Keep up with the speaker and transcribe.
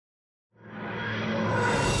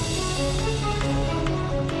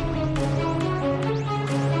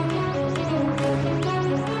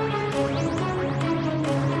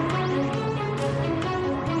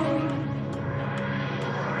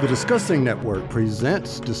The Discussing Network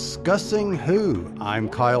presents Discussing Who. I'm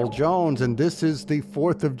Kyle Jones, and this is the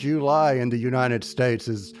 4th of July in the United States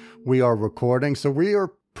as we are recording. So we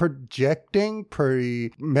are projecting,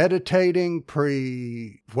 pre-meditating,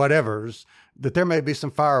 pre-whatevers, that there may be some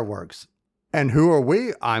fireworks. And who are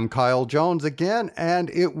we? I'm Kyle Jones again, and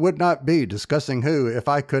it would not be Discussing Who if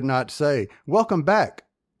I could not say, welcome back,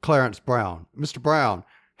 Clarence Brown. Mr. Brown,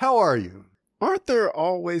 how are you? Aren't there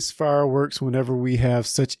always fireworks whenever we have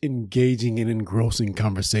such engaging and engrossing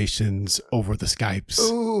conversations over the Skypes?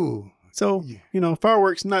 Ooh. So,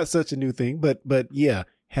 fireworks, not such a new thing, but yeah,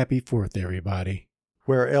 happy 4th, everybody.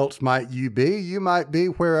 Where else might you be? You might be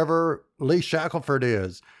wherever Lee Shackelford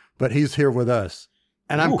is, but he's here with us.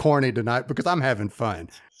 And I'm corny tonight because I'm having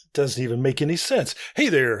fun. Doesn't even make any sense. Hey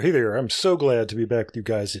there. I'm so glad to be back with you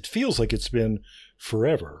guys. It feels like it's been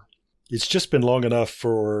forever. It's just been long enough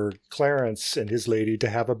for Clarence and his lady to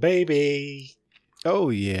have a baby. Oh,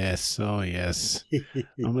 yes. I'm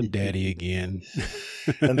a daddy again.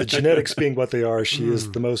 And the genetics being what they are, she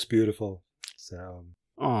is the most beautiful. So.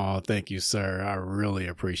 Oh, thank you, sir. I really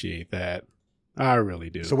appreciate that. I really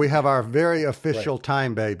do. So we have our very official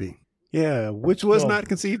time baby. Yeah, which was not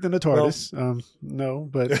conceived in a TARDIS. No,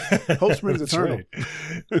 but hope springs eternal.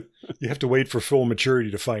 Right. You have to wait for full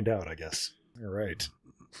maturity to find out, I guess. All right.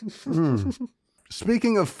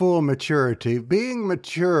 Speaking of full maturity, being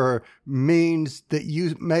mature means that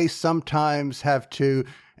you may sometimes have to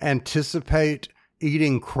anticipate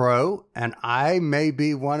eating crow, and I may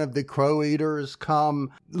be one of the crow eaters come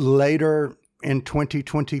later in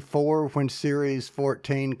 2024 when Series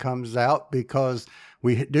 14 comes out, because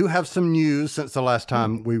we do have some news since the last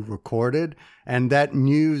time we recorded, and that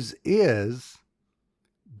news is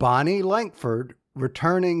Bonnie Langford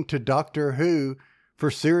returning to Doctor Who for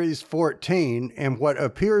Series 14 in what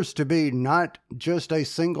appears to be not just a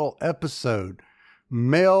single episode.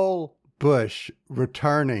 Mel Bush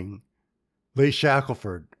returning. Lee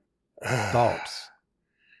Shackelford, thoughts?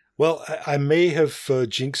 Well, I may have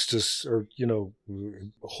jinxed us or,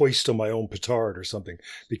 hoist on my own petard or something,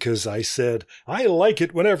 because I said, I like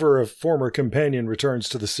it whenever a former companion returns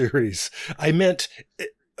to the series. I meant,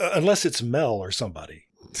 unless it's Mel or somebody.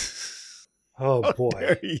 Oh, boy.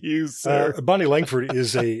 Dare you, sir. Bonnie Langford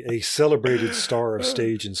is a celebrated star of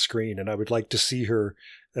stage and screen, and I would like to see her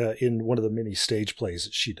in one of the many stage plays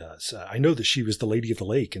that she does. I know that she was the Lady of the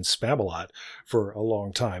Lake in Spamalot for a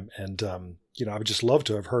long time, and I would just love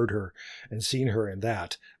to have heard her and seen her in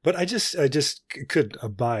that. But I just couldn't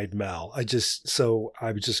abide Mel. I was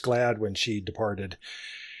just glad when she departed,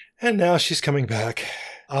 and now she's coming back.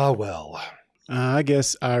 Ah, well. I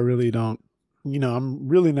guess I really don't. I'm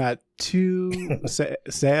really not too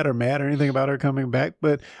sad or mad or anything about her coming back,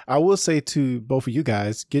 but I will say to both of you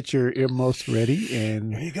guys, get your earmuffs ready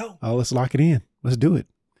and there you go. Let's lock it in. Let's do it.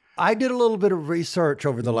 I did a little bit of research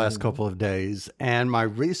over the last couple of days, and my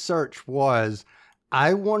research was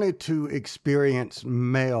I wanted to experience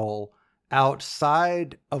Mel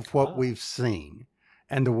outside of what we've seen.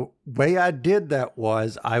 And the way I did that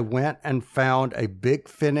was I went and found a Big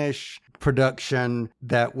Finish production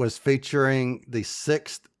that was featuring the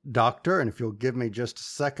 6th Doctor. And if you'll give me just a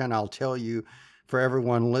second, I'll tell you for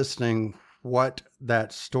everyone listening what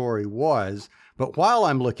that story was. But while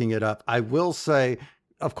I'm looking it up, I will say,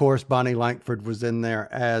 of course, Bonnie Langford was in there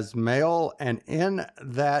as Mel. And in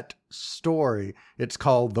that story, it's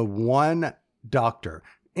called The One Doctor.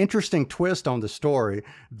 Interesting twist on the story.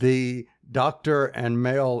 The Doctor and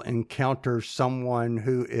Mel encounter someone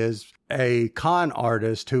who is a con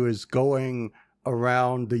artist who is going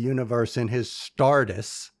around the universe in his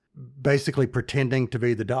Stardust, basically pretending to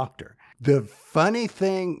be the Doctor. The funny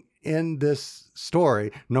thing in this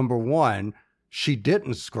story, number one, she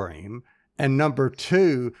didn't scream. And number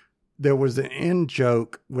two, there was an in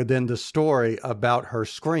joke within the story about her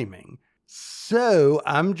screaming. So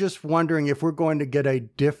I'm just wondering if we're going to get a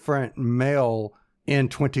different Mel in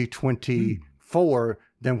 2024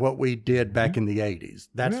 than what we did back in the 80s.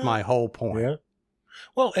 That's my whole point. Yeah.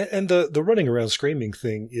 Well, and the running around screaming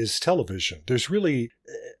thing is television. There's really,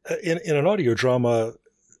 in an audio drama,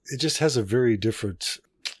 it just has a very different,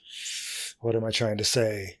 what am I trying to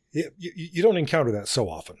say? You don't encounter that so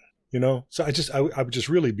often, So I would just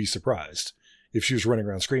really be surprised if she was running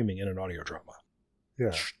around screaming in an audio drama.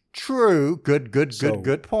 Yeah. True. Good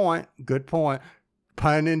point. Good point.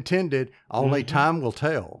 Pun intended. Only time will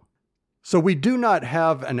tell. So we do not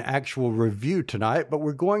have an actual review tonight, but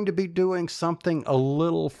we're going to be doing something a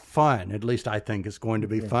little fun. At least I think it's going to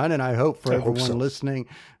be fun. And I hope for everyone listening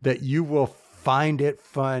that you will find it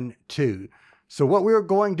fun too. So what we're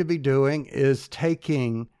going to be doing is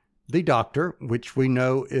taking the Doctor, which we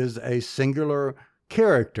know is a singular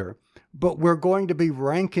character, but we're going to be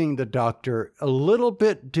ranking the Doctor a little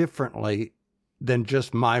bit differently than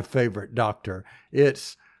just my favorite Doctor.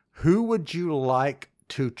 It's who would you like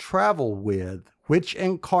to travel with? Which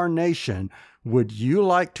incarnation would you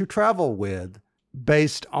like to travel with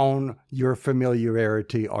based on your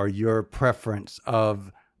familiarity or your preference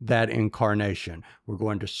of that incarnation? We're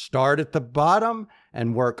going to start at the bottom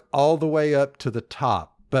and work all the way up to the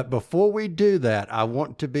top. But before we do that, I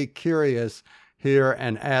want to be curious here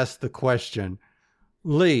and ask the question,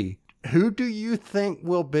 Lee, who do you think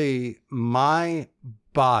will be my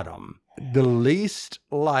bottom, the least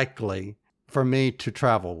likely for me to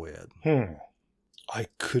travel with? I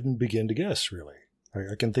couldn't begin to guess, really.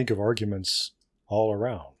 I can think of arguments all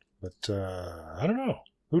around, but I don't know.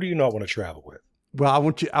 Who do you not want to travel with? Well,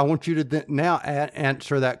 I want you to now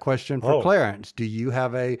answer that question for Clarence. Do you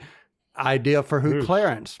have a idea for who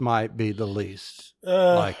Clarence might be the least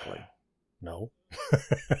likely? No.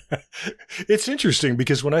 It's interesting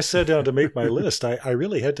because when I sat down to make my list, I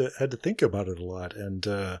really had to think about it a lot, and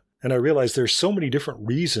I realized there's so many different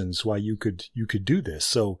reasons why you could do this.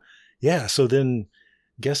 So yeah, so then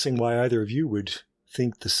guessing why either of you would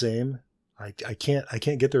think the same, I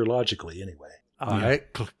can't get there logically anyway. All right,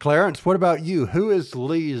 Clarence, what about you? Who is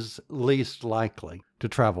Lee's least likely to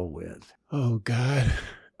travel with? Oh God.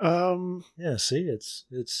 Yeah, see,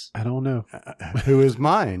 it's I don't know. Who is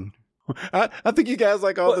mine? I think you guys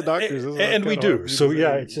like all the Doctors. And we do. So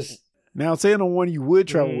yeah, it's just now saying the one you would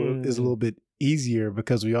travel with is a little bit easier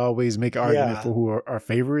because we always make an argument for who our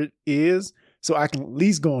favorite is. So I can at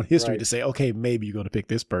least go on history to say, okay, maybe you're going to pick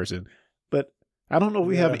this person. But I don't know if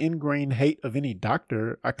we have an ingrained hate of any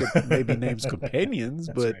Doctor. I could maybe name some companions,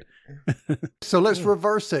 but. Right. So let's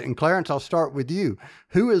reverse it. And Clarence, I'll start with you.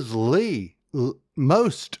 Who is Lee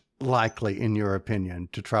most likely, in your opinion,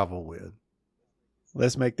 to travel with?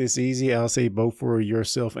 Let's make this easy. I'll say both for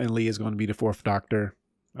yourself and Lee is going to be the fourth Doctor.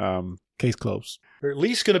 Case closed. They're at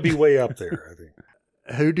least going to be way up there, I think.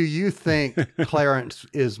 Who do you think Clarence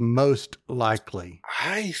is most likely?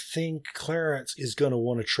 I think Clarence is going to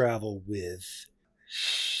want to travel with,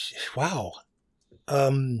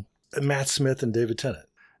 Matt Smith and David Tennant.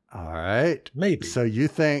 All right. Maybe. So you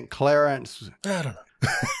think Clarence... I don't know.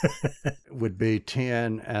 would be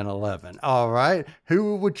 10 and 11. All right.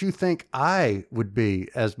 Who would you think I would be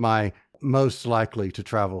as my most likely to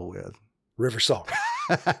travel with? River Song.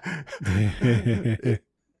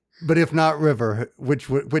 But if not River,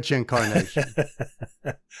 which incarnation?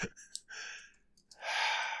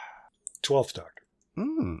 12th Doctor.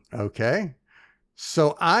 Okay.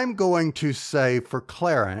 So I'm going to say for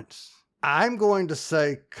Clarence, I'm going to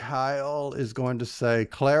say Kyle is going to say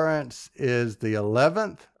Clarence is the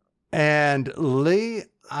 11th. And Lee,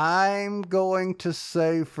 I'm going to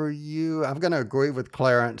say for you, I'm going to agree with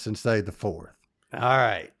Clarence and say the 4th. All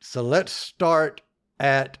right. So let's start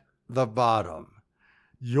at the bottom.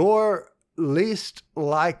 Your least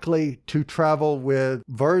likely to travel with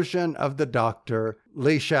version of the Doctor,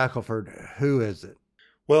 Lee Shackelford, who is it?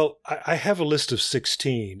 Well, I have a list of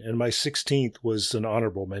 16, and my 16th was an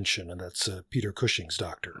honorable mention, and that's Peter Cushing's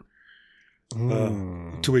Doctor.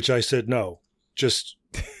 To which I said, no, just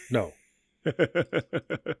no.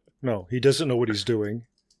 No, he doesn't know what he's doing,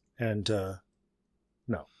 and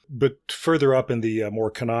no. But further up in the more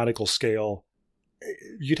canonical scale,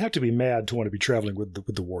 you'd have to be mad to want to be traveling with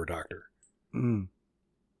the War Doctor.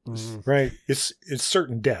 Right? It's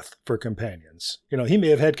certain death for companions. You know, he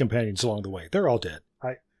may have had companions along the way. They're all dead.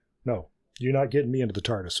 No, you're not getting me into the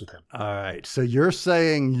TARDIS with him. All right. So you're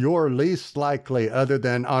saying your least likely, other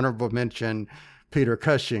than honorable mention, Peter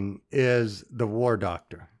Cushing, is the War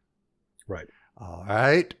Doctor. Right. All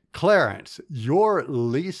right. Clarence, your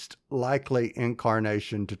least likely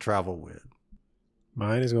incarnation to travel with?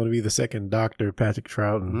 Mine is going to be the second Doctor, Patrick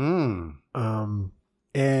Troughton.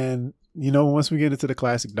 And, you know, once we get into the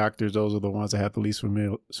classic Doctors, those are the ones I have the least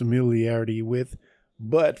familiarity with.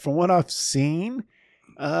 But from what I've seen,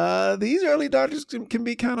 these early Doctors can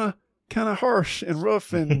be kind of harsh and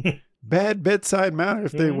rough and bad bedside manner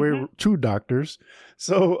if they were true Doctors.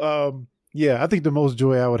 So, yeah, I think the most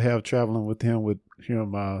joy I would have traveling with him would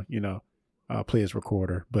him, play his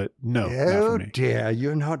recorder. But no, not for me. Oh dear,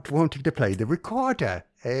 you're not wanting to play the recorder.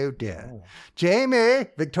 Oh dear. Jamie,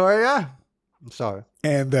 Victoria. I'm sorry.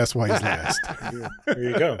 And that's why he's last. There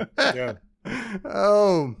you go. Yeah.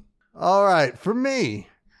 Oh, all right. For me,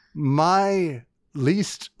 my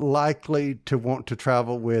least likely to want to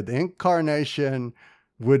travel with incarnation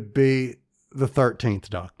would be the 13th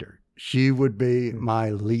Doctor. She would be my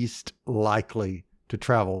least likely to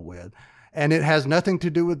travel with. And it has nothing to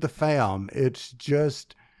do with the fam. It's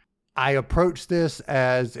just, I approach this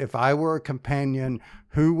as if I were a companion,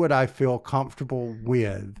 who would I feel comfortable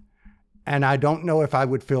with? And I don't know if I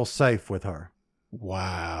would feel safe with her.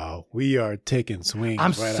 Wow. We are taking swings.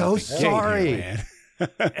 I'm right so out the sorry. gate here,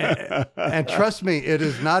 man. And trust me, it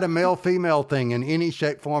is not a male-female thing in any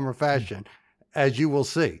shape, form, or fashion, as you will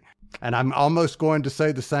see. And I'm almost going to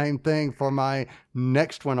say the same thing for my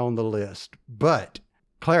next one on the list. But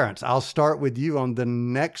Clarence, I'll start with you on the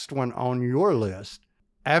next one on your list.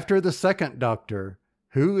 After the second Doctor,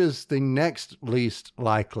 who is the next least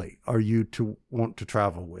likely are you to want to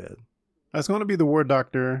travel with? That's going to be the War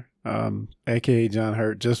Doctor, aka John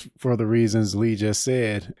Hurt, just for the reasons Lee just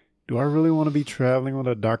said. Do I really want to be traveling with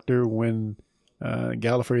a doctor when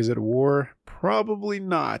Gallifrey is at war? Probably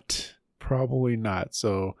not. Probably not.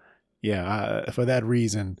 So, yeah, for that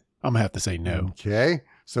reason, I'm going to have to say no. Okay.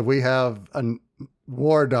 So we have a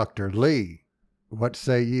War Doctor. Lee, what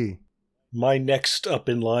say ye? My next up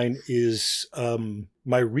in line is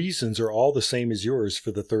my reasons are all the same as yours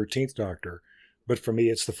for the 13th Doctor, but for me,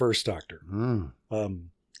 it's the first Doctor.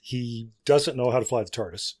 He doesn't know how to fly the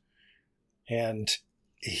TARDIS, and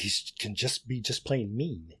he can just be plain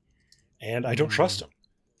mean, and I don't trust him.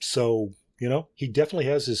 So, he definitely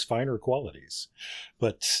has his finer qualities,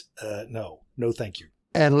 but no, thank you.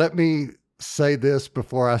 And let me say this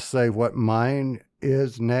before I say what mine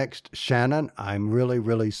is next. Shannon, I'm really,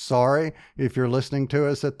 really sorry if you're listening to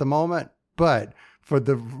us at the moment, but for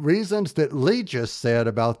the reasons that Lee just said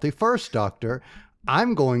about the first Doctor,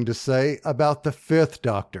 I'm going to say about the fifth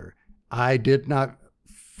Doctor. I did not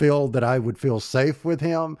feel that I would feel safe with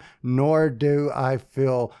him, nor do I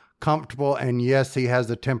feel comfortable. And yes, he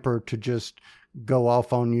has a temper to just go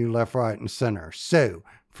off on you left, right, and center. So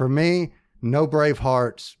for me, no brave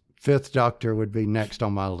hearts. Fifth Doctor would be next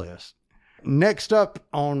on my list. Next up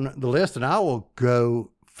on the list, and I will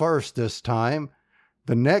go first this time.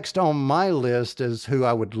 The next on my list is who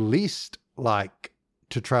I would least like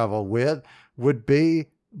to travel with would be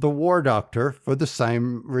the War Doctor for the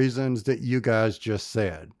same reasons that you guys just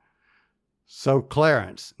said. So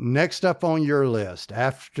Clarence, next up on your list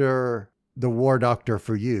after the War Doctor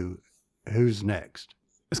for you, who's next?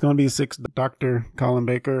 It's going to be sixth Doctor, Colin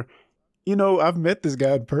Baker. I've met this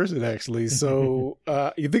guy in person, actually. So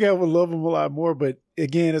you think I would love him a lot more. But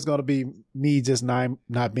again, it's going to be me just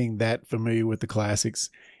not being that familiar with the classics.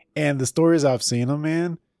 And the stories I've seen him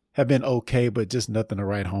in have been okay, but just nothing to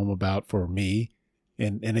write home about for me.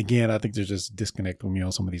 And again, I think there's just disconnect with me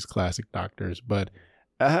on some of these classic Doctors. But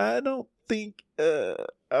I don't think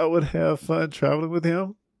I would have fun traveling with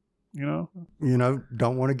him.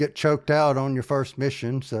 Don't want to get choked out on your first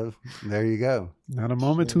mission. So there you go. Not a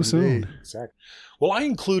moment too soon. Exactly. Well, I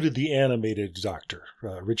included the animated Doctor,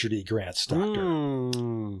 Richard E. Grant's Doctor.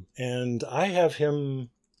 And I have him.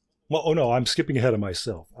 Well, oh no, I'm skipping ahead of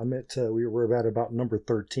myself. I'm at, we're at about number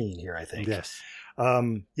 13 here, I think. Yes.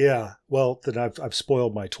 Yeah. Well, then I've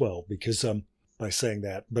spoiled my 12 because, by saying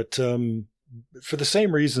that, but, for the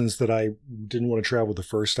same reasons that I didn't want to travel with the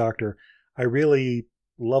first Doctor, I really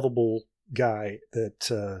lovable guy that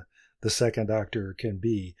the second Doctor can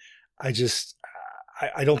be. I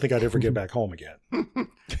don't think I'd ever get back home again.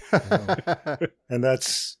 And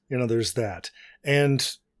that's, there's that.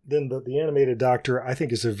 And then the animated Doctor, I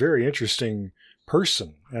think, is a very interesting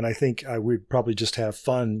person. And I think I would probably just have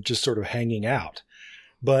fun just sort of hanging out.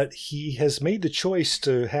 But he has made the choice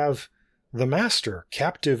to have the Master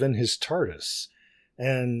captive in his TARDIS.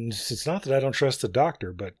 And it's not that I don't trust the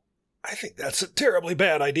Doctor, but I think that's a terribly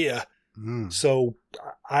bad idea. So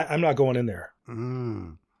I'm not going in there.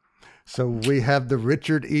 So we have the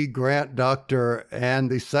Richard E. Grant Doctor and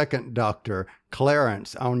the second Doctor.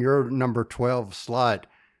 Clarence, on your number 12 slot,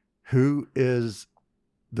 who is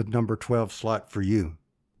the number 12 slot for you?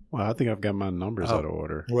 Well, I think I've got my numbers out of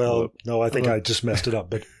order. Well, no, I think I just messed it up.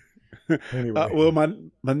 But anyway. Well,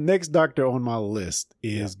 my next Doctor on my list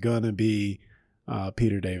is going to be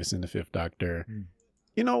Peter Davison, the fifth Doctor.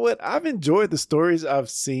 You know what? I've enjoyed the stories I've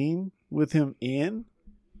seen with him in,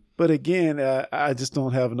 but again, I just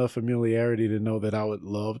don't have enough familiarity to know that I would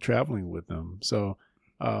love traveling with him. So,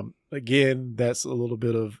 again, that's a little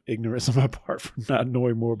bit of ignorance on my part for not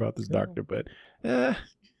knowing more about this Doctor, but,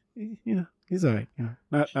 he's all right.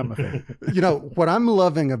 Not my favorite. What I'm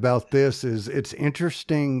loving about this is it's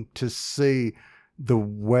interesting to see the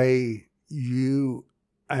way you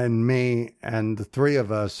and me and the three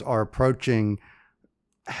of us are approaching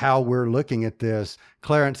how we're looking at this.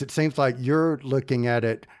 Clarence, it seems like you're looking at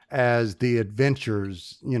it as the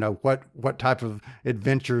adventures, what type of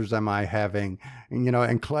adventures am I having? And,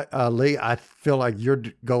 Lee, I feel like you're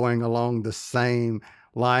going along the same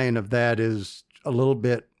line of that, is a little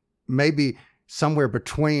bit maybe somewhere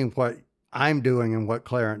between what I'm doing and what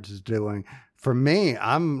Clarence is doing. For me,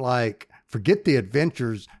 I'm like, forget the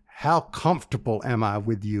adventures. How comfortable am I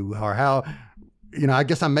with you? Or how, I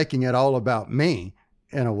guess I'm making it all about me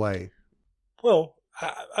in a way. Well,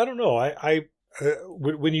 I don't know.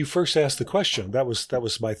 When you first asked the question, that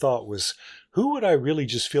was my thought was, who would I really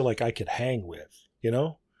just feel like I could hang with?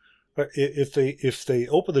 If they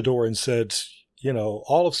opened the door and said,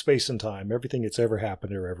 all of space and time, everything that's ever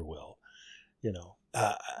happened or ever will,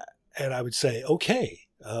 and I would say, okay.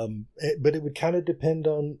 But it would kind of depend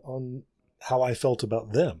on how I felt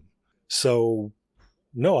about them. So,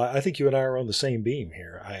 no, I think you and I are on the same beam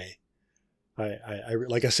here. I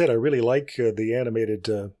like I said, I really like the animated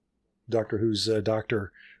Doctor Who's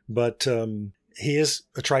Doctor, but he is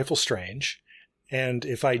a trifle strange. And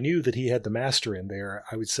if I knew that he had the Master in there,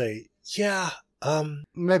 I would say, yeah,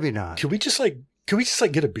 maybe not. Can we just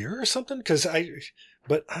get a beer or something?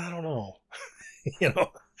 But I don't know,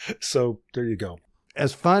 So there you go.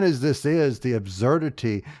 As fun as this is, the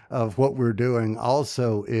absurdity of what we're doing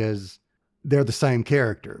also is they're the same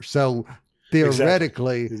character. So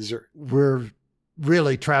theoretically, exactly. We're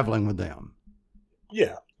really traveling with them.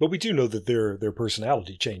 Yeah, but we do know that their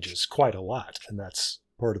personality changes quite a lot, and that's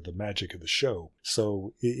part of the magic of the show.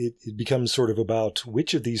 So it becomes sort of about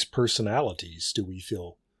which of these personalities do we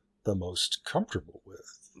feel the most comfortable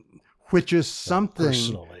with. Which is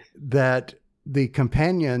something that the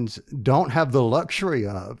companions don't have the luxury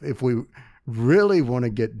of. If we really want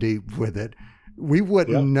to get deep with it, we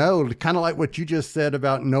wouldn't know, kind of like what you just said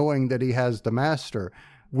about knowing that he has the Master.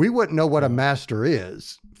 We wouldn't know what a Master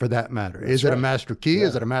is, for that matter. That's is it a Master Key? Yeah.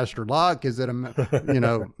 Is it a Master Lock? Is it a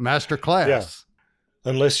Master Class?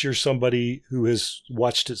 Yeah. Unless you're somebody who has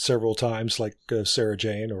watched it several times, like Sarah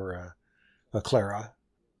Jane or Clara.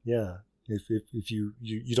 Yeah. If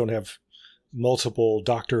you don't have multiple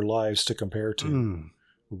Doctor lives to compare to.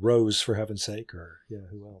 Rose, for heaven's sake, or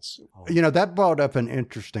who else? That brought up an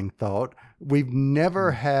interesting thought. We've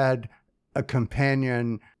never had a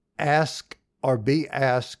companion ask or be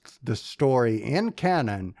asked the story in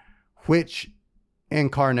canon, which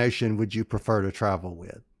incarnation would you prefer to travel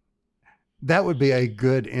with? That would be a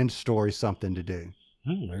good end story, something to do.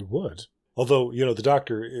 It would. Although, the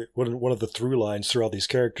Doctor, one of the through lines through all these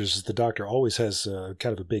characters is the Doctor always has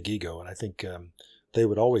kind of a big ego. And I think they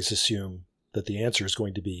would always assume that the answer is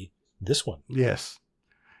going to be this one. Yes.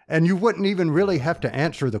 And you wouldn't even really have to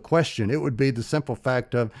answer the question. It would be the simple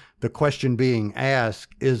fact of the question being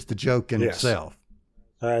asked is the joke in itself.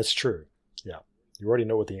 That's true. Yeah. You already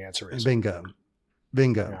know what the answer is. Bingo.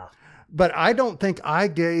 Yeah. But I don't think I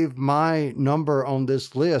gave my number on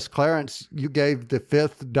this list. Clarence, you gave the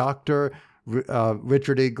 5th Doctor,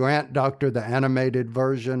 Richard E. Grant Doctor, the animated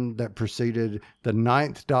version that preceded the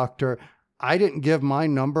 9th Doctor. I didn't give my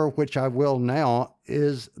number, which I will now,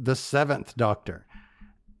 is the 7th Doctor.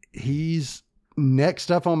 He's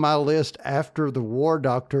next up on my list after the War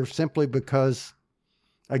Doctor, simply because,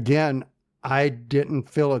 again, I didn't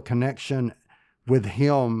feel a connection with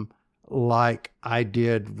him like I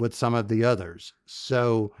did with some of the others.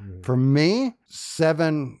 So for me,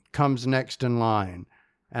 7 comes next in line.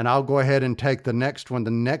 And I'll go ahead and take the next one.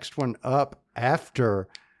 The next one up after,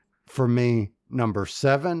 for me, number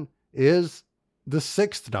 7 is the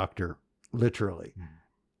 6th Doctor, literally.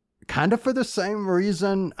 Kind of for the same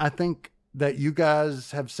reason, I think, that you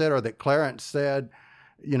guys have said, or that Clarence said,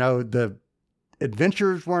 the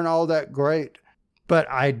adventures weren't all that great, but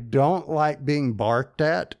I don't like being barked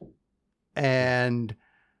at. And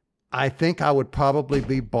I think I would probably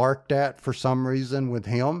be barked at for some reason with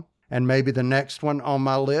him, and maybe the next one on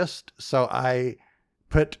my list. So I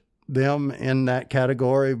put them in that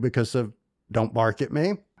category because of don't bark at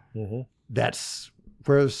me. Mm-hmm. That's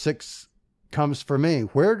where 6 comes for me.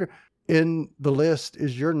 Where in the list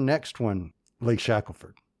is your next one, Lee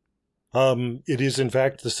Shackelford? It is, in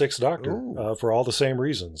fact, the 6th Doctor, for all the same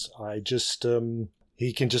reasons. I just,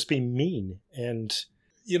 he can just be mean. And,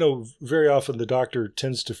 very often the Doctor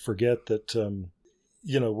tends to forget that,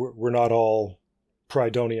 we're not all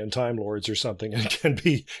Prydonian Time Lords or something and can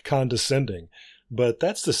be condescending. But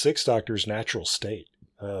that's the 6th Doctor's natural state.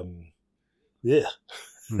 That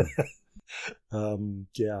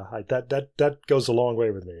goes a long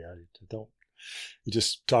way with me. I don't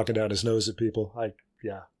just talking down his nose at people.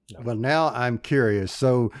 No. Well, now I'm curious.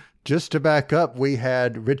 So just to back up, we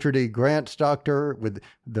had Richard E. Grant's Doctor with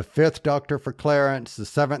the 5th Doctor for Clarence, the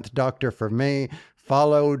 7th Doctor for me,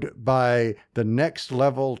 followed by the next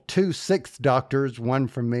level 2 6th Doctors, one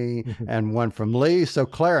from me and one from Lee. So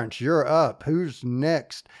Clarence, you're up. Who's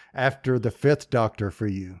next after the 5th Doctor for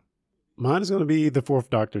you? Mine is going to be the 4th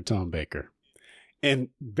Doctor, Tom Baker. And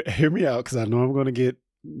hear me out, because I know I'm going to get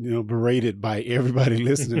berated by everybody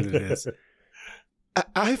listening to this.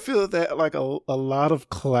 I feel that like a lot of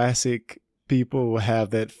classic people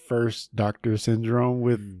have that first Doctor syndrome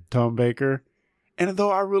with Tom Baker. And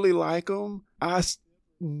though I really like him, I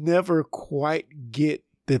never quite get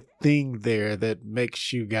the thing there that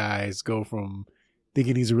makes you guys go from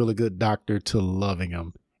thinking he's a really good doctor to loving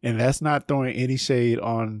him. And that's not throwing any shade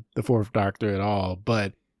on the Fourth Doctor at all.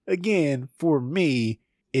 But again, for me,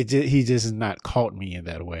 he just has not caught me in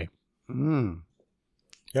that way.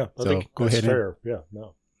 Yeah, I think that's fair. Yeah,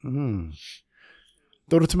 no.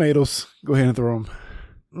 Throw the tomatoes. Go ahead and throw them.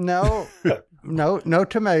 No, no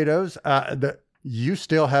tomatoes. You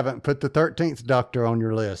still haven't put the 13th Doctor on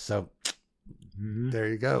your list, so there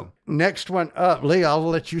you go. Next one up, Lee, I'll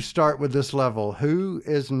let you start with this level. Who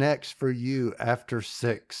is next for you after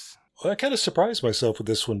 6? Well, I kind of surprised myself with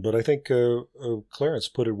this one, but I think Clarence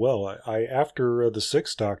put it well. I after the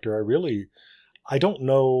 6th Doctor, I don't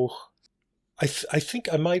know. I think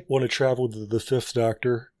I might want to travel to the 5th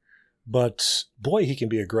Doctor, but boy, he can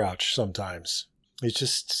be a grouch sometimes. It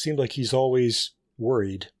just seemed like he's always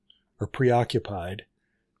worried or preoccupied.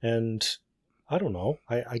 And I don't know.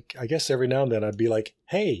 I guess every now and then I'd be like,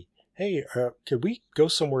 hey, could we go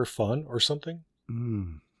somewhere fun or something?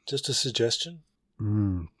 Just a suggestion.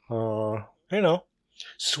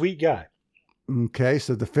 Sweet guy. Okay,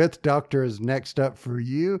 so the 5th Doctor is next up for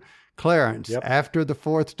you. Clarence, after the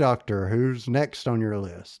 4th Doctor, who's next on your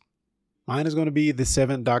list? Mine is going to be the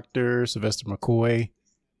 7th Doctor, Sylvester McCoy.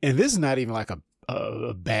 And this is not even like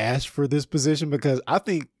a bash for this position, because I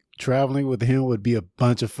think traveling with him would be a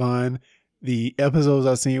bunch of fun. The episodes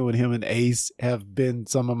I've seen with him and Ace have been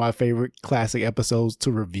some of my favorite classic episodes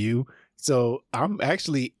to review. So I'm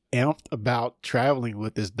actually amped about traveling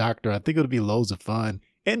with this Doctor. I think it'll be loads of fun.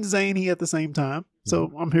 And zany at the same time.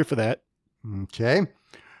 So I'm here for that. Okay.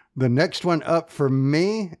 The next one up for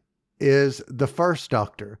me is the 1st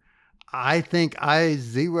Doctor. I think I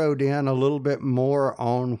zeroed in a little bit more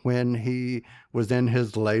on when he was in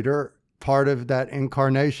his later part of that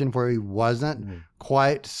incarnation, where he wasn't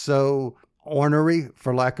quite so ornery,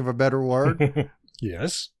 for lack of a better word.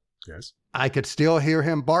 Yes. I could still hear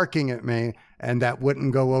him barking at me, and that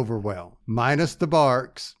wouldn't go over well. Minus the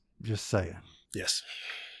barks, just saying. Yes.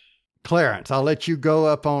 Clarence, I'll let you go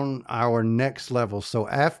up on our next level. So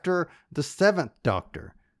after the 7th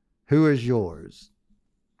Doctor, who is yours?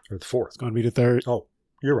 Or the 4th. It's going to be the 3rd. Oh,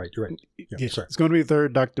 you're right. Yeah, sorry. It's going to be the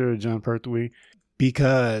 3rd Doctor, Jon Pertwee,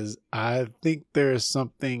 because I think there's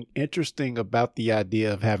something interesting about the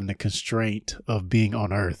idea of having the constraint of being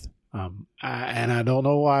on Earth. And I don't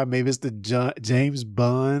know why. Maybe it's the James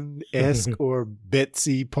Bond-esque or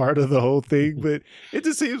Betsy part of the whole thing, but it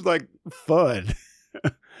just seems like fun.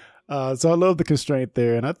 So I love the constraint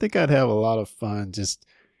there, and I think I'd have a lot of fun just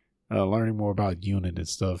learning more about Unit and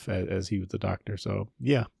stuff as he was the Doctor. So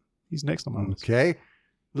yeah, he's next on my list. Okay.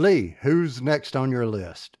 Lee, who's next on your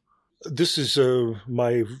list? This is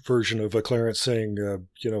my version of Clarence saying,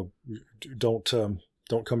 don't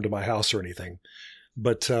come to my house or anything.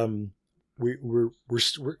 But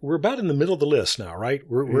we're about in the middle of the list now, right?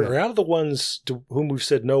 We're out of the ones to whom we've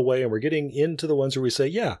said no way, and we're getting into the ones where we say,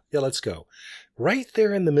 yeah, let's go. Right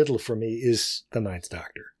there in the middle for me is the 9th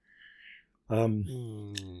Doctor.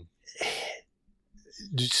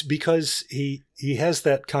 Just because he has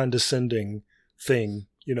that condescending thing,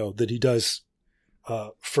 that he does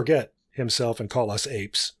forget himself and call us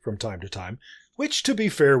apes from time to time, which, to be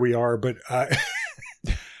fair, we are, but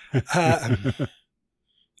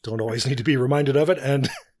don't always need to be reminded of it. And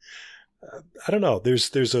I don't know,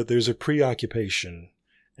 there's a preoccupation,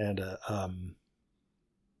 and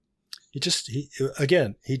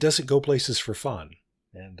he doesn't go places for fun.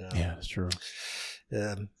 And yeah, that's true.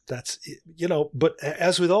 That's, but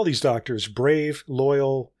as with all these doctors, brave,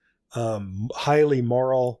 loyal, highly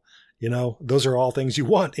moral, those are all things you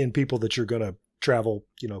want in people that you're going to travel,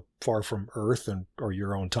 far from Earth or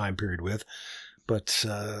your own time period with. But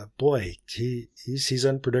boy, he's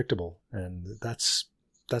unpredictable, and that's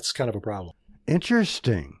kind of a problem.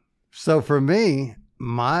 Interesting. So for me,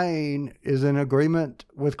 mine is in agreement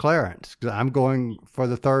with Clarence, because I'm going for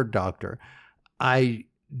the 3rd Doctor. I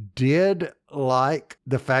did like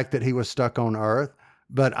the fact that he was stuck on Earth,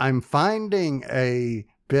 but I'm finding a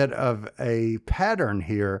bit of a pattern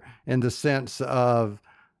here in the sense of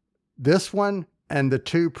this one and the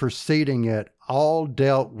 2 preceding it all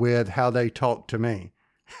dealt with how they talk to me.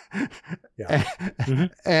 Yeah.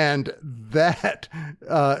 And that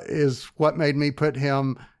is what made me put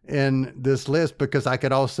him in this list, because I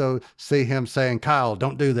could also see him saying, Kyle,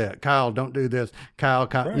 don't do that. Kyle, don't do this. Kyle,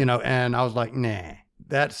 right. And I was like, nah,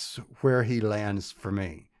 that's where he lands for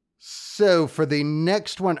me. So for the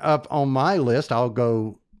next one up on my list, I'll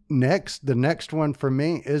go next. The next one for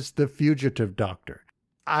me is The Fugitive Doctor.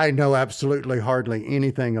 I know absolutely hardly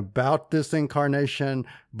anything about this incarnation,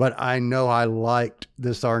 but I know I liked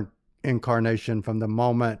this incarnation from the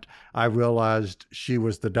moment I realized she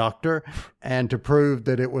was the Doctor. And to prove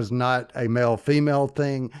that it was not a male-female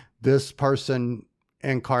thing, this person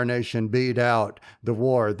incarnation beat out the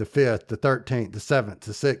War, the 5th, the 13th, the 7th,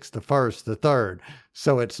 the 6th, the 1st, the 3rd.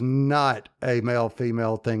 So it's not a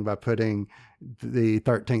male-female thing by putting the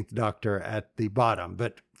 13th Doctor at the bottom.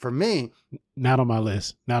 But for me, not on my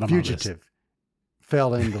list. Not on Fugitive my list.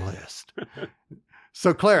 fell in the list.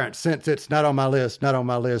 So Clarence, since it's not on my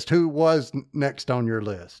list, who was next on your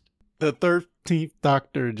list? The 13th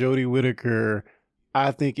Doctor, Jodie Whittaker.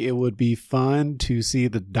 I think it would be fun to see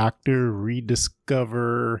the Doctor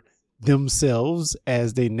rediscover themselves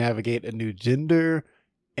as they navigate a new gender.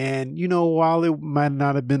 And, you know, while it might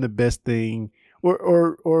not have been the best thing,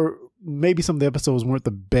 or maybe some of the episodes weren't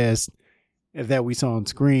the best that we saw on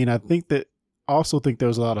screen, I think there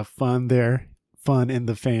was a lot of fun there, fun in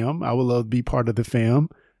the fam. I would love to be part of the fam.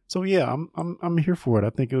 So yeah, I'm here for it. I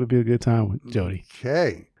think it would be a good time with Jodie.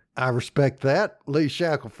 Okay. I respect that. Lee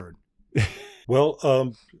Shackelford.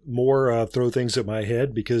 Well, more throw things at my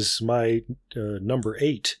head, because my number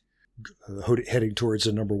 8, heading towards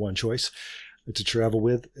a number 1 choice to travel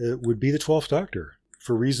with, would be the 12th Doctor.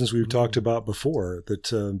 For reasons we've talked about before,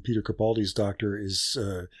 that Peter Capaldi's Doctor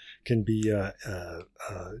can be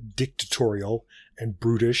dictatorial and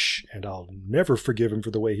brutish, and I'll never forgive him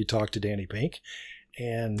for the way he talked to Danny Pink.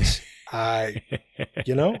 And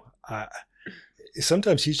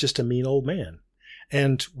sometimes he's just a mean old man.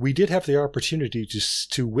 And we did have the opportunity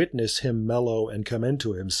to witness him mellow and come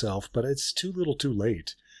into himself, but it's too little too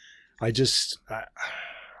late. I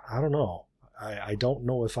don't know. I don't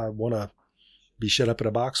know if I want to be shut up in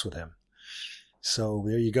a box with him. So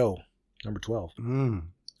there you go. Number 12.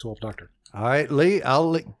 12th Doctor. All right, Lee,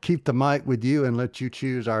 I'll keep the mic with you and let you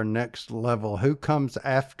choose our next level. Who comes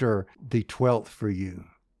after the 12th for you?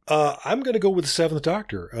 I'm going to go with the 7th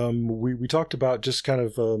Doctor. We talked about just kind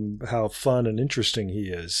of how fun and interesting he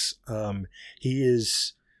is. He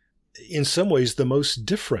is, in some ways, the most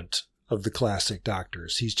different of the classic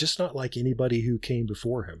Doctors. He's just not like anybody who came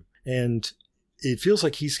before him. And it feels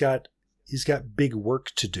like he's got big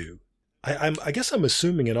work to do. I guess I'm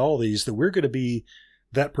assuming in all these that we're going to be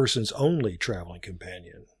that person's only traveling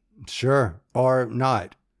companion. Sure. Or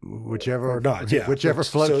not. Whichever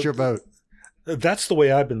floats your boat. That's the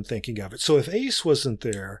way I've been thinking of it. So if Ace wasn't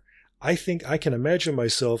there, I think I can imagine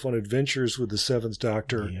myself on adventures with the 7th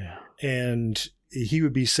Doctor, and he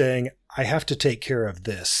would be saying, I have to take care of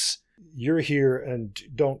this. You're here and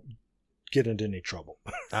don't get into any trouble.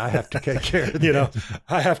 I have to take care of this.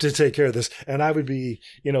 I have to take care of this. And I would be,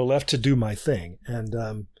 left to do my thing.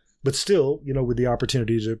 And, but still, with the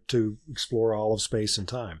opportunity to explore all of space and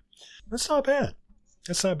time. That's not bad.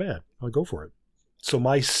 I'll go for it. So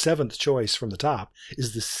my 7th choice from the top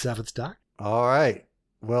is the 7th Doctor. All right.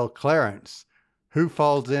 Well, Clarence, who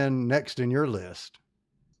falls in next in your list?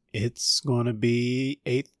 It's going to be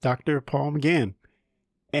 8th Doctor Paul McGann.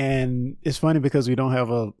 And it's funny because we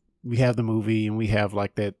have the movie and we have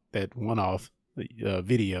like that one-off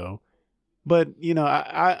video. But,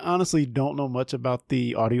 I honestly don't know much about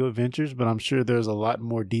the audio adventures, but I'm sure there's a lot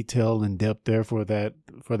more detail and depth there for that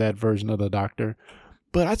version of the Doctor.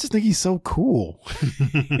 But I just think he's so cool.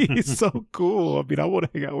 He's so cool. I mean, I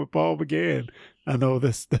want to hang out with Paul McGann. I know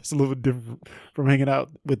that's a little bit different from hanging out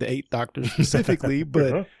with the 8th Doctor specifically,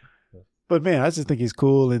 but man, I just think he's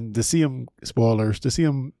cool. And to see him, spoilers, to see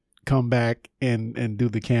him come back and do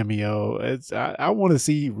the cameo, I want to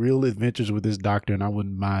see real adventures with this Doctor, and I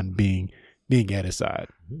wouldn't mind being at his side.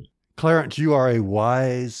 Clarence, you are a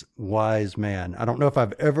wise, wise man. I don't know if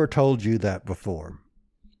I've ever told you that before.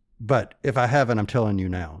 But if I haven't, I'm telling you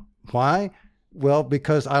now. Why? Well,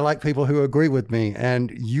 because I like people who agree with me,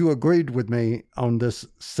 and you agreed with me on this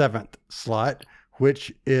 7th slot,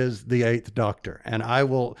 which is the 8th Doctor. And I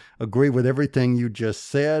will agree with everything you just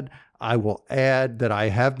said. I will add that I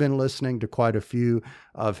have been listening to quite a few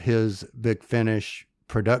of his Big Finish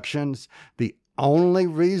productions. The only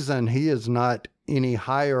reason he is not any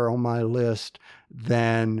higher on my list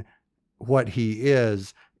than what he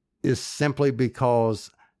is simply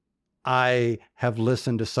because I have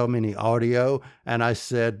listened to so many audio, and I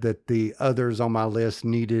said that the others on my list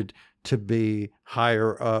needed to be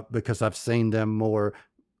higher up because I've seen them more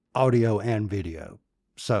audio and video.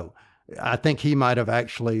 So I think he might have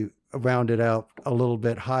actually rounded out a little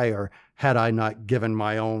bit higher had I not given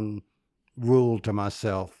my own rule to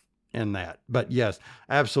myself in that. But yes,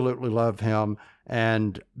 absolutely love him.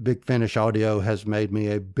 And Big Finish Audio has made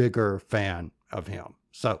me a bigger fan of him.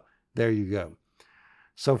 So there you go.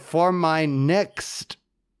 So for my next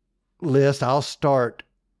list,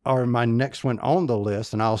 my next one on the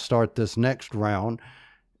list, and I'll start this next round,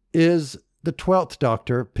 is the 12th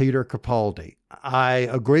Doctor, Peter Capaldi. I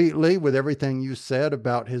agree, Lee, with everything you said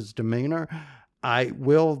about his demeanor. I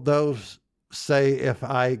will, though, say if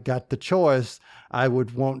I got the choice, I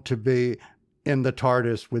would want to be in the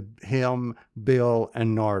TARDIS with him, Bill,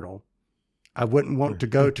 and Nardole. I wouldn't want to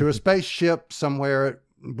go to a spaceship somewhere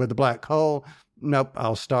with a black hole. Nope,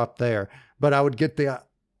 I'll stop there. But I would get the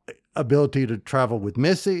ability to travel with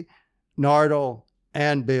Missy, Nardole,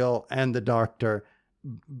 and Bill, and the Doctor.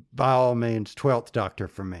 By all means, 12th Doctor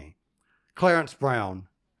for me. Clarence Brown,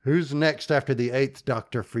 who's next after the 8th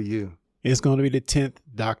Doctor for you? It's going to be the 10th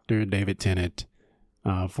Doctor, David Tennant.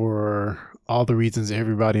 For all the reasons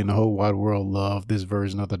everybody in the whole wide world loved this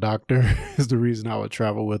version of the Doctor is the reason I would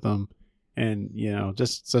travel with him. And,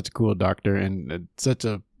 just such a cool Doctor, and such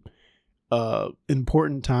a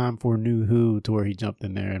important time for New Who, to where he jumped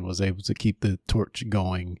in there and was able to keep the torch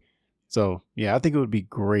going. So, yeah, I think it would be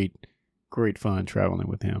great fun traveling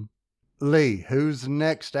with him. Lee, who's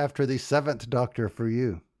next after the 7th Doctor for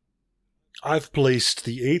you? I've placed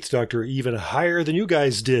the 8th Doctor even higher than you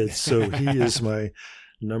guys did, so he is my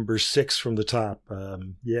number 6 from the top. I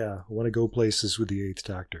want to go places with the 8th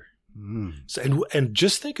Doctor. So, and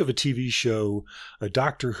just think of a TV show, a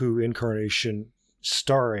Doctor Who incarnation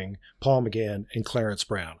starring Paul McGann and Clarence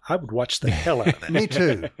Brown. I would watch the hell out of that. Me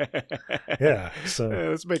too. Yeah, so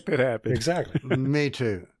let's make that happen. Exactly. Me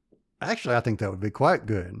too. Actually, I think that would be quite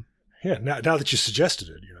good. Yeah, now that you suggested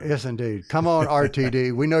it. Yes, indeed. Come on,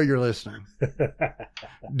 RTD. We know you're listening.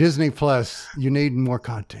 Disney Plus, you need more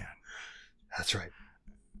content. That's right.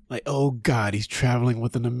 Like, oh God, he's traveling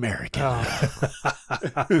with an American.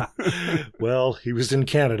 Oh. Well, he was in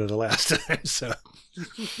Canada the last time, so.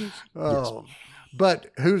 Oh, yes. But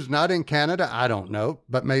who's not in Canada? I don't know.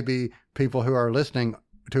 But maybe people who are listening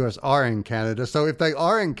to us are in Canada. So if they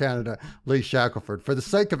are in Canada, Lee Shackelford, for the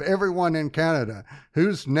sake of everyone in Canada,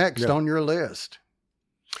 who's next on your list?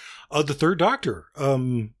 The 3rd Doctor.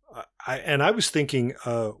 I was thinking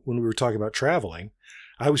when we were talking about traveling,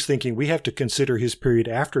 I was thinking we have to consider his period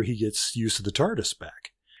after he gets used to the TARDIS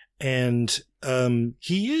back. And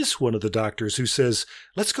he is one of the Doctors who says,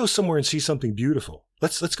 let's go somewhere and see something beautiful.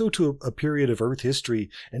 Let's go to a period of Earth history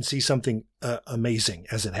and see something amazing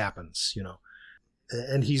as it happens,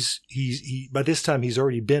 And he by this time he's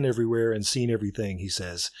already been everywhere and seen everything, he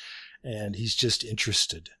says, and he's just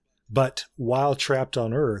interested. But while trapped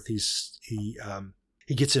on Earth, he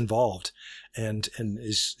gets involved and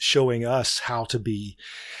is showing us how to be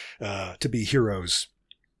heroes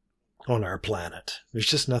on our planet. There's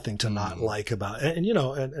just nothing to not like about it.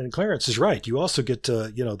 And Clarence is right. You also get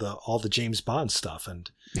all the James Bond stuff, and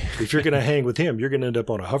if you're going to hang with him, you're going to end up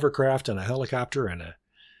on a hovercraft and a helicopter and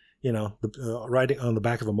riding on the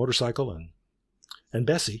back of a motorcycle, and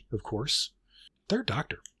Bessie, of course, 3rd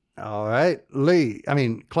Doctor. All right,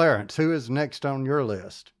 Clarence, who is next on your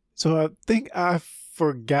list? So I think I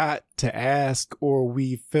forgot to ask, or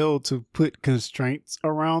we failed to put constraints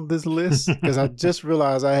around this list, because I just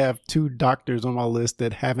realized I have 2 Doctors on my list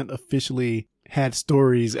that haven't officially had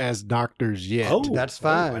stories as Doctors yet. Oh, that's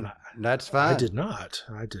fine. That's fine. I did not.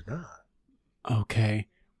 Okay.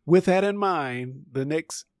 With that in mind, the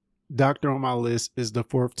next Doctor on my list is the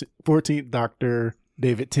 14th Doctor,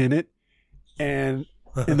 David Tennant. And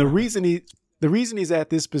the reason he's at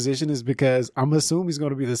this position is because I'm assuming he's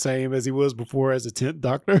going to be the same as he was before as the 10th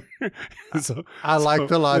Doctor. I like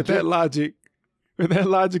the logic. With that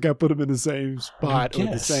logic, I put him in the same spot or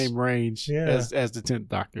the same range as the 10th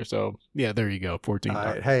Doctor. So, yeah, there you go, 14th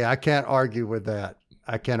Doctor. Right. Hey, I can't argue with that.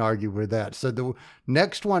 So the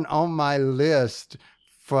next one on my list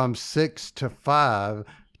from 6 to 5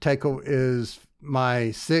 is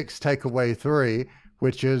my 6 takeaway 3,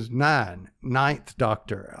 which is 9th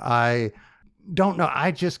Doctor. I don't know.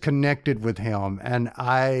 I just connected with him, and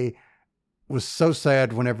I was so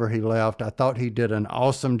sad whenever he left. I thought he did an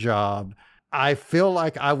awesome job. I feel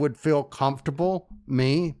like I would feel comfortable,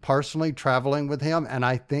 me personally, traveling with him, and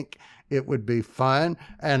I think it would be fun,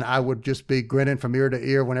 and I would just be grinning from ear to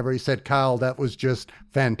ear whenever he said, Kyle, that was just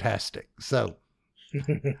fantastic. So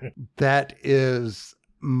that is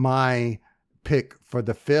my pick for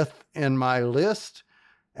the 5th in my list.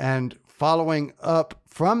 And following up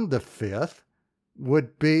from the 5th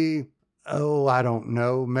would be, I don't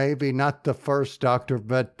know, maybe not the 1st Doctor,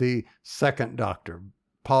 but the 2nd Doctor,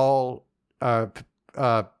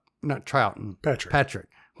 Patrick.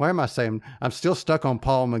 why am I saying? I'm still stuck on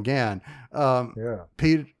Paul McGann. Yeah.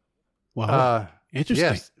 Pete. Wow.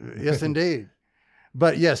 Interesting. Yes, indeed.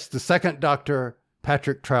 But yes, the second Doctor,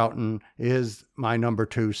 Patrick Troughton, is my number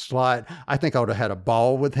 2 slot. I think I would have had a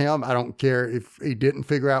ball with him. I don't care if he didn't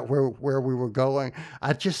figure out where we were going.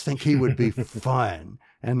 I just think he would be fun.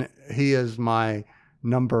 And he is my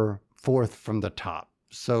number 4th from the top.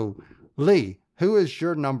 So, Lee, who is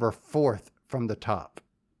your number 4th from the top?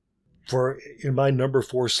 In my number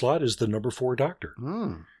 4 slot is the number 4 Doctor.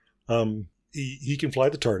 He can fly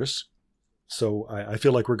the TARDIS. So I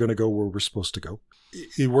feel like we're going to go where we're supposed to go.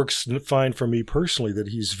 It works fine for me personally that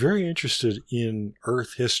he's very interested in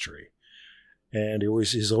Earth history. And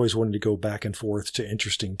he's always wanted to go back and forth to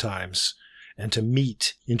interesting times and to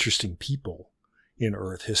meet interesting people in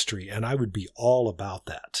Earth history. And I would be all about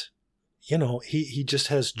that. You know, he just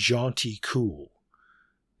has jaunty cool,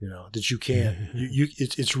 you know, that you can't,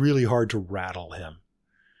 it's really hard to rattle him.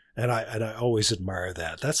 And I always admire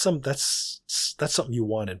that. That's something you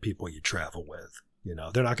want in people you travel with. You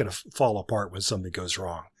know, they're not going to fall apart when something goes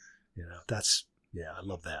wrong. You know, I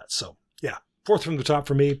love that. So, yeah, 4th from the top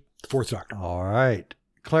for me, the 4th Doctor. All right.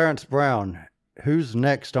 Clarence Brown, who's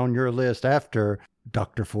next on your list after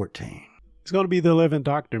Dr. 14? It's going to be the 11th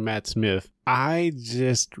Doctor, Matt Smith. I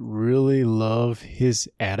just really love his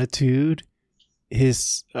attitude,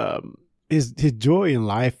 his joy in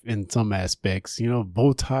life in some aspects. You know,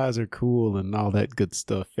 bow ties are cool and all that good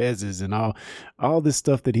stuff, fezzes and all this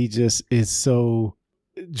stuff that he just is so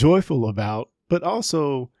joyful about. But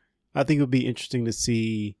also, I think it would be interesting to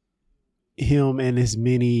see him and his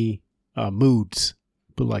many moods,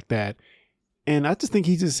 put like that. And I just think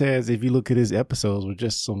he just has, if you look at his episodes, were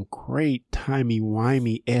just some great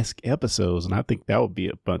timey-wimey-esque episodes. And I think that would be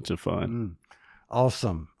a bunch of fun.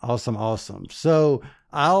 Awesome. So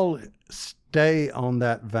I'll stay on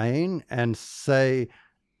that vein and say,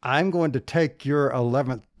 I'm going to take your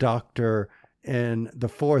 11th Doctor in the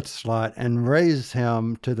 4th slot and raise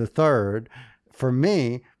him to the 3rd for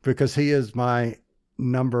me, because he is my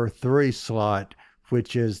number 3 slot,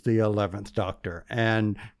 which is the 11th Doctor.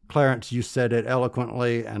 And Clarence, you said it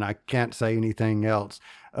eloquently, and I can't say anything else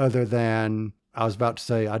other than I was about to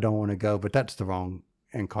say I don't want to go, but that's the wrong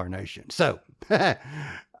incarnation. So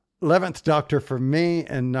 11th Doctor for me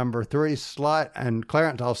in number 3 slot. And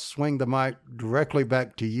Clarence, I'll swing the mic directly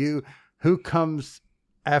back to you. Who comes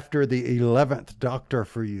after the 11th Doctor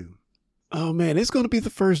for you? Oh man, it's going to be the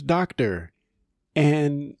 1st Doctor.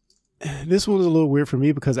 And this one's a little weird for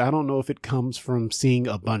me because I don't know if it comes from seeing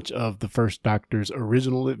a bunch of the 1st Doctor's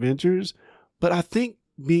original adventures, but I think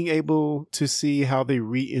being able to see how they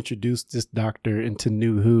reintroduced this Doctor into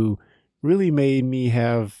New Who really made me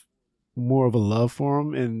have more of a love for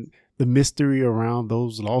him, and the mystery around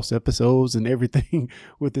those lost episodes and everything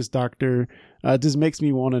with this Doctor just makes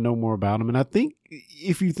me want to know more about him. And I think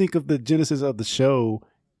if you think of the genesis of the show,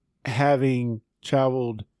 having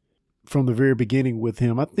traveled from the very beginning with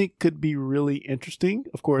him, I think could be really interesting.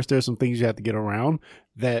 Of course, there's some things you have to get around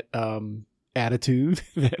that attitude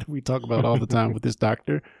that we talk about all the time with this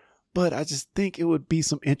Doctor. But I just think it would be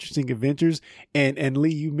some interesting adventures. And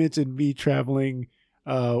Lee, you mentioned me traveling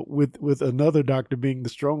with another Doctor being the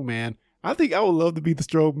strong man. I think I would love to be the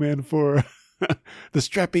strong man for the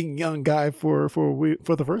strapping young guy for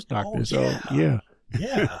the 1st Doctor. Oh, so yeah.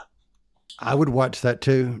 I would watch that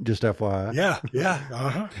too, just FYI. Yeah.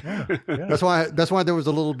 That's why there was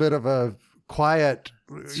a little bit of a quiet,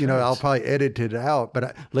 right. I'll probably edit it out.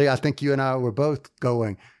 But Lee, I think you and I were both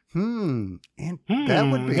going, and that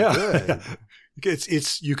would be good.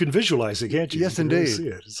 It's you can visualize it, can't you? Yes, you can indeed. Really see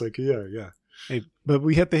it. It's like, yeah. Hey, but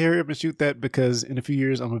we have to hurry up and shoot that because in a few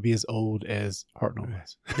years I'm going to be as old as Hartnell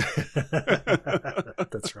was.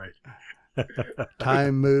 That's right.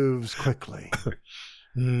 Time moves quickly.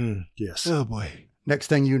 Yes. Oh boy. Next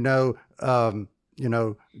thing you know, the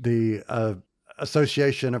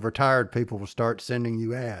Association of Retired People will start sending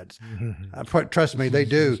you ads. Trust me, they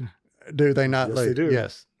do. Do they not? Yes, they do.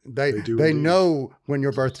 Yes. They do they indeed. know when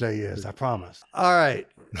your birthday is. I promise. All right.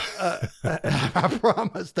 I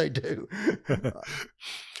promise they do.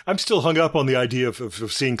 I'm still hung up on the idea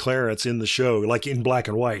of seeing Clarence in the show, like in black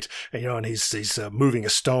and white, and he's moving a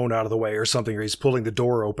stone out of the way or something, or he's pulling the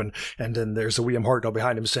door open, and then there's a William Hartnell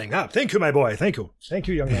behind him saying, thank you, my boy. Thank you,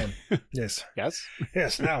 young man. Yes.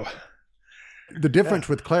 Now. The difference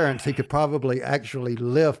with Clarence, he could probably actually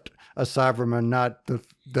lift a Cyberman, not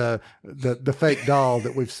the fake doll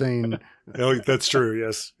that we've seen. Oh, that's true.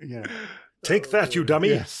 Yes. Yeah. Take that, you dummy.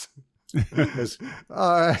 Yes.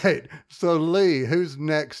 All right. So Lee, who's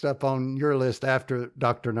next up on your list after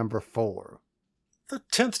Doctor number 4? The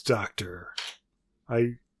 10th Doctor.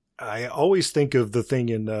 I I always think of the thing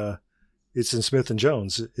it's in Smith and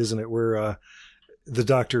Jones, isn't it? Where the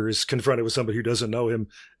doctor is confronted with somebody who doesn't know him.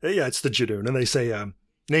 Yeah, it's the Judoon. And they say,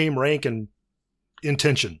 name, rank, and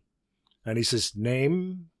intention. And he says,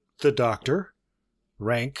 name the doctor,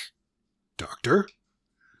 rank, doctor,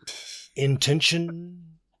 intention,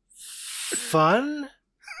 fun.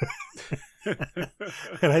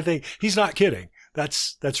 And I think he's not kidding.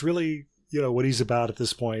 That's really, what he's about at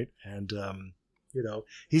this point. And,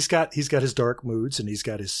 he's got his dark moods and he's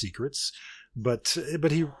got his secrets, but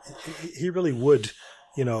he really would,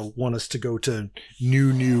 want us to go to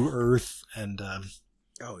new Earth and,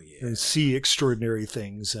 and see extraordinary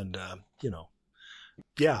things. And, I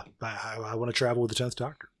want to travel with the 10th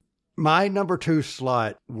Doctor. My number 2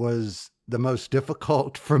 slot was the most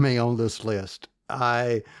difficult for me on this list.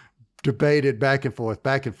 I debated back and forth.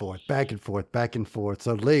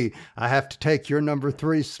 So Lee, I have to take your number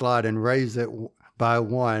 3 slot and raise it by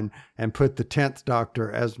 1 and put the 10th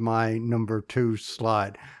Doctor as my number 2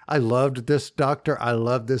 slot. I loved this Doctor. I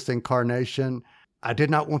loved this incarnation. I did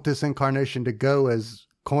not want this incarnation to go, as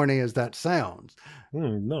corny as that sounds.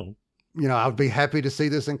 No. I'd be happy to see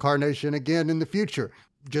this incarnation again in the future.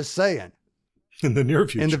 Just saying. In the near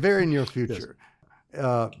future. In the very near future.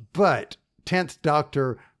 Yes. But 10th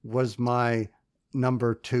Doctor was my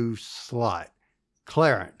number 2 slot.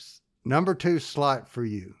 Clarence, number 2 slot for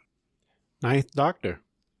you. 9th Doctor.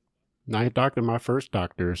 9th Doctor, my first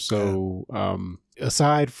Doctor. So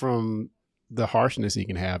aside from the harshness he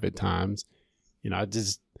can have at times, I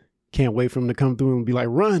just can't wait for him to come through and be like,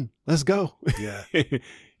 run, let's go. Yeah.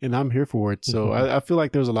 And I'm here for it. So I feel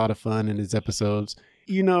like there's a lot of fun in his episodes.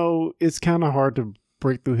 It's kind of hard to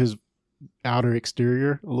break through his outer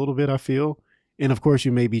exterior a little bit, I feel. And of course,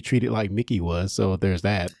 you may be treated like Mickey was. So there's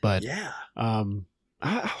that. But yeah,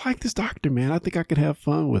 I like this Doctor, man. I think I could have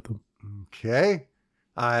fun with him. Okay.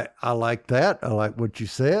 I like that. I like what you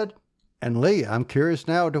said. And Lee, I'm curious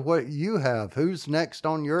now to what you have. Who's next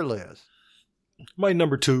on your list? My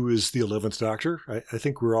number 2 is the 11th Doctor. I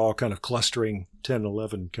think we're all kind of clustering 10 and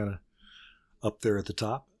 11 kind of up there at the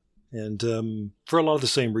top. And for a lot of the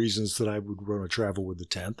same reasons that I would want to travel with the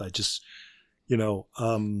 10th. I just, the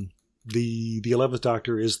 11th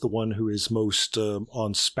Doctor is the one who is most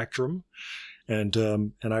on Spectrum. And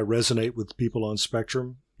I resonate with people on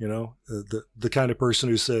Spectrum, the kind of person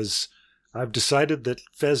who says, I've decided that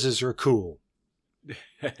fezzes are cool.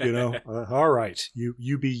 All right,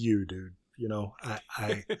 you be you, dude.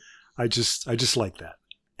 I just like that.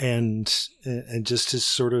 And just his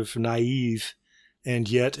sort of naive and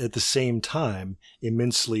yet at the same time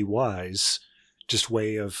immensely wise just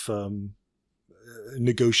way of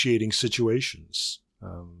negotiating situations.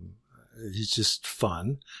 He's just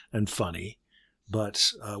fun and funny,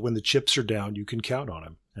 but when the chips are down, you can count on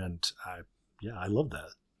him. And I love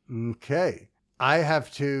that. Okay. I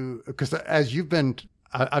have to, because as you've been,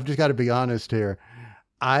 I've just got to be honest here.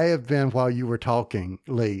 I have been, while you were talking,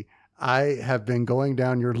 Lee, I have been going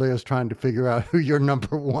down your list trying to figure out who your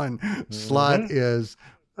number 1 slot is.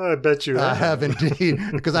 I bet you I have indeed,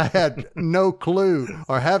 because I had no clue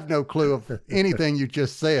or have no clue of anything you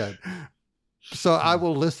just said. So I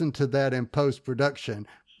will listen to that in post-production.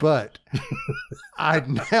 But I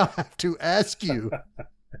now have to ask you,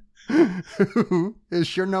 who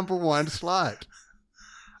is your number 1 slot?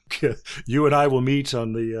 You and I will meet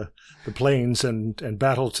on the plains and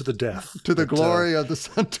battle to the death. To the glory of the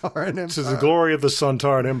Sontaran Empire. To the glory of the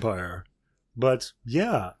Sontaran Empire. But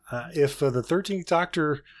yeah, if the 13th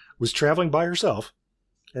Doctor was traveling by herself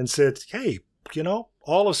and said, hey,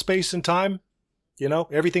 all of space and time,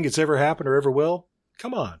 everything that's ever happened or ever will,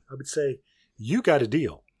 come on, I would say, you got a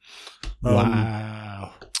deal.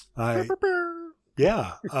 Wow.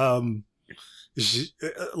 Yeah. She,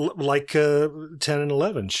 like 10 and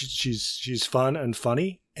 11, she's fun and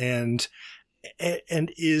funny and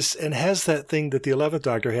has that thing that the 11th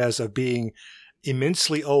Doctor has of being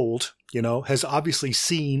immensely old, has obviously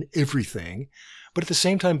seen everything, but at the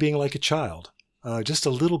same time being like a child, just a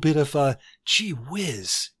little bit of gee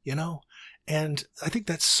whiz, and I think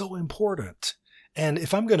that's so important. And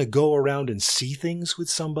if I'm going to go around and see things with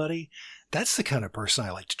somebody, that's the kind of person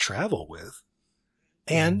I like to travel with.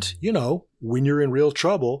 And, when you're in real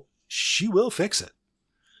trouble, she will fix it.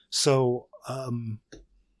 So, I'm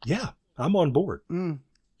on board.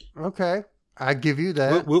 Okay. I give you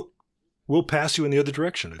that. We'll pass you in the other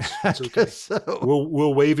direction. It's okay. I guess so.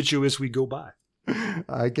 We'll wave at you as we go by.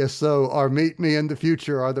 I guess so. Or meet me in the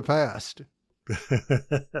future or the past.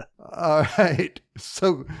 All right.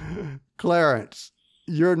 So, Clarence,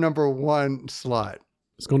 your number 1 slot.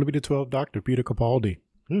 It's going to be the 12th Doctor, Peter Capaldi.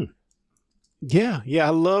 Yeah. I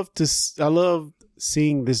love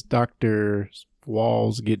seeing this doctor's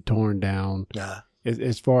walls get torn down,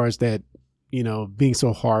 as far as that, you know, being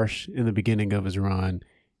so harsh in the beginning of his run,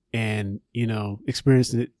 and, you know,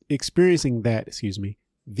 experiencing that,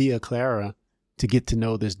 via Clara, to get to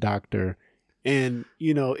know this doctor. And,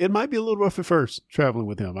 you know, it might be a little rough at first traveling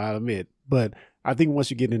with him, I'll admit, but I think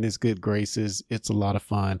once you get in his good graces, it's a lot of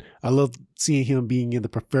fun. I love seeing him being in the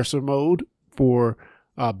professor mode for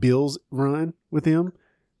Bill's run with him.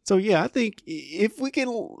 So yeah, I think if we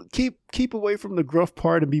can keep away from the gruff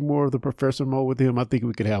part and be more of the professor mode with him, I think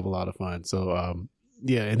we could have a lot of fun. So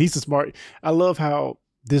yeah, and he's a smart. I love how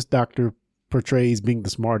this doctor portrays being the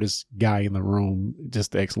smartest guy in the room.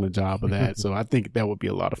 Just an excellent job of that. So I think that would be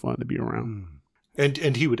a lot of fun to be around.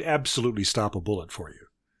 And he would absolutely stop a bullet for you,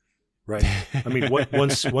 right? I mean,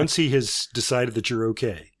 once he has decided that you're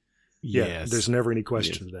okay, yeah, there's never any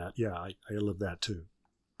question of that. Yeah, I love that too.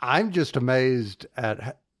 I'm just amazed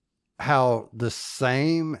at how the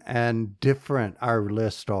same and different our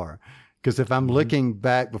lists are. Because if I'm looking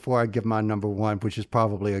back before I give my number one, which is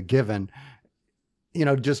probably a given, you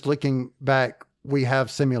know, just looking back, we have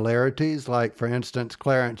similarities. Like, for instance,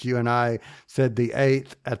 Clarence, you and I said the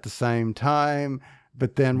 8th at the same time,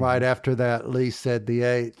 but then right after that, Lee said the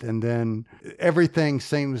 8th. And then everything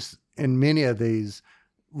seems in many of these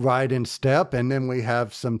right in step. And then we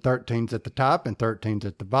have some 13s at the top and 13s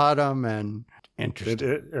at the bottom. And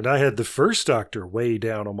interesting. And I had the first Doctor way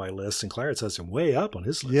down on my list, and Clarence has him way up on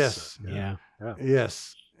his list. Yes. So, yeah.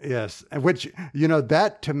 Yes. Yes. And which, you know,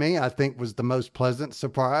 that to me, I think was the most pleasant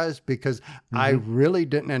surprise, because I really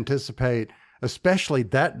didn't anticipate, especially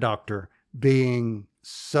that Doctor being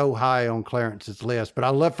so high on Clarence's list, but I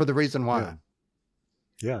love for the reason why.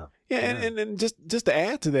 Yeah. And just to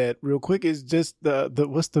add to that real quick is just the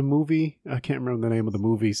what's the movie? I can't remember the name of the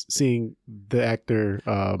movie. Seeing the actor,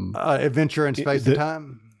 Adventure in Space and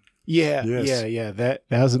Time. Yeah. Yes. Yeah. That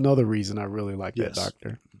was another reason I really like that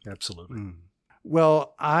Doctor. Absolutely.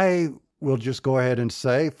 Well, I will just go ahead and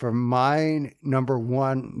say for my number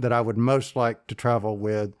one that I would most like to travel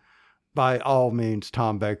with, by all means,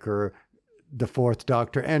 Tom Baker, the Fourth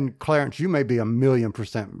Doctor. And Clarence, you may be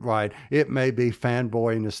 1,000,000% right. It may be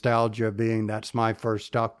fanboy nostalgia being that's my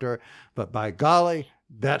first Doctor, but by golly,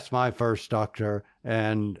 that's my first Doctor.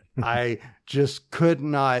 And I just could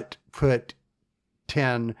not put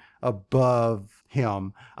 10 above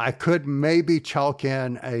him. I could maybe chalk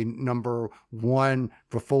in a number one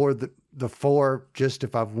before the 4, just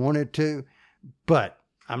if I've wanted to, but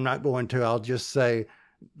I'm not going to. I'll just say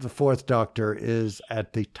the Fourth Doctor is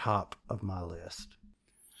at the top of my list.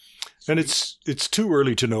 And it's too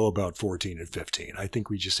early to know about 14 and 15. I think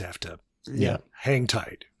we just have to hang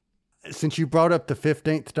tight. Since you brought up the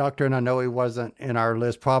 15th Doctor, and I know he wasn't in our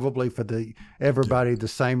list, probably for everybody the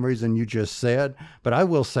same reason you just said, but I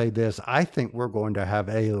will say this, I think we're going to have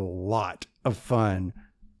a lot of fun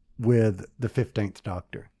with the 15th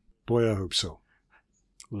Doctor. Boy, I hope so.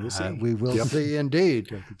 We'll see. We will see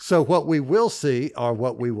indeed. So what we will see, or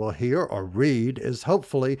what we will hear or read, is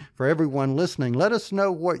hopefully for everyone listening, let us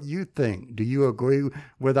know what you think. Do you agree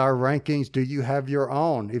with our rankings? Do you have your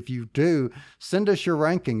own? If you do, send us your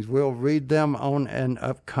rankings. We'll read them on an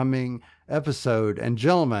upcoming episode. And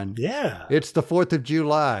gentlemen, it's the 4th of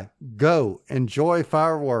July. Go enjoy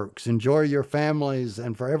fireworks, enjoy your families,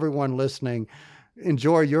 and for everyone listening,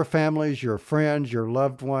 enjoy your families, your friends, your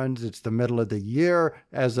loved ones. It's the middle of the year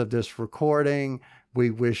as of this recording.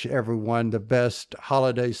 We wish everyone the best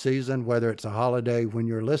holiday season, whether it's a holiday when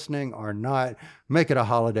you're listening or not. Make it a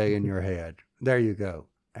holiday in your head. There you go.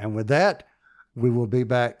 And with that, we will be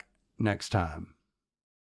back next time.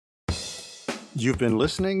 You've been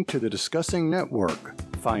listening to the Discussing Network.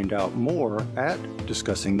 Find out more at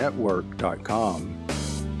discussingnetwork.com.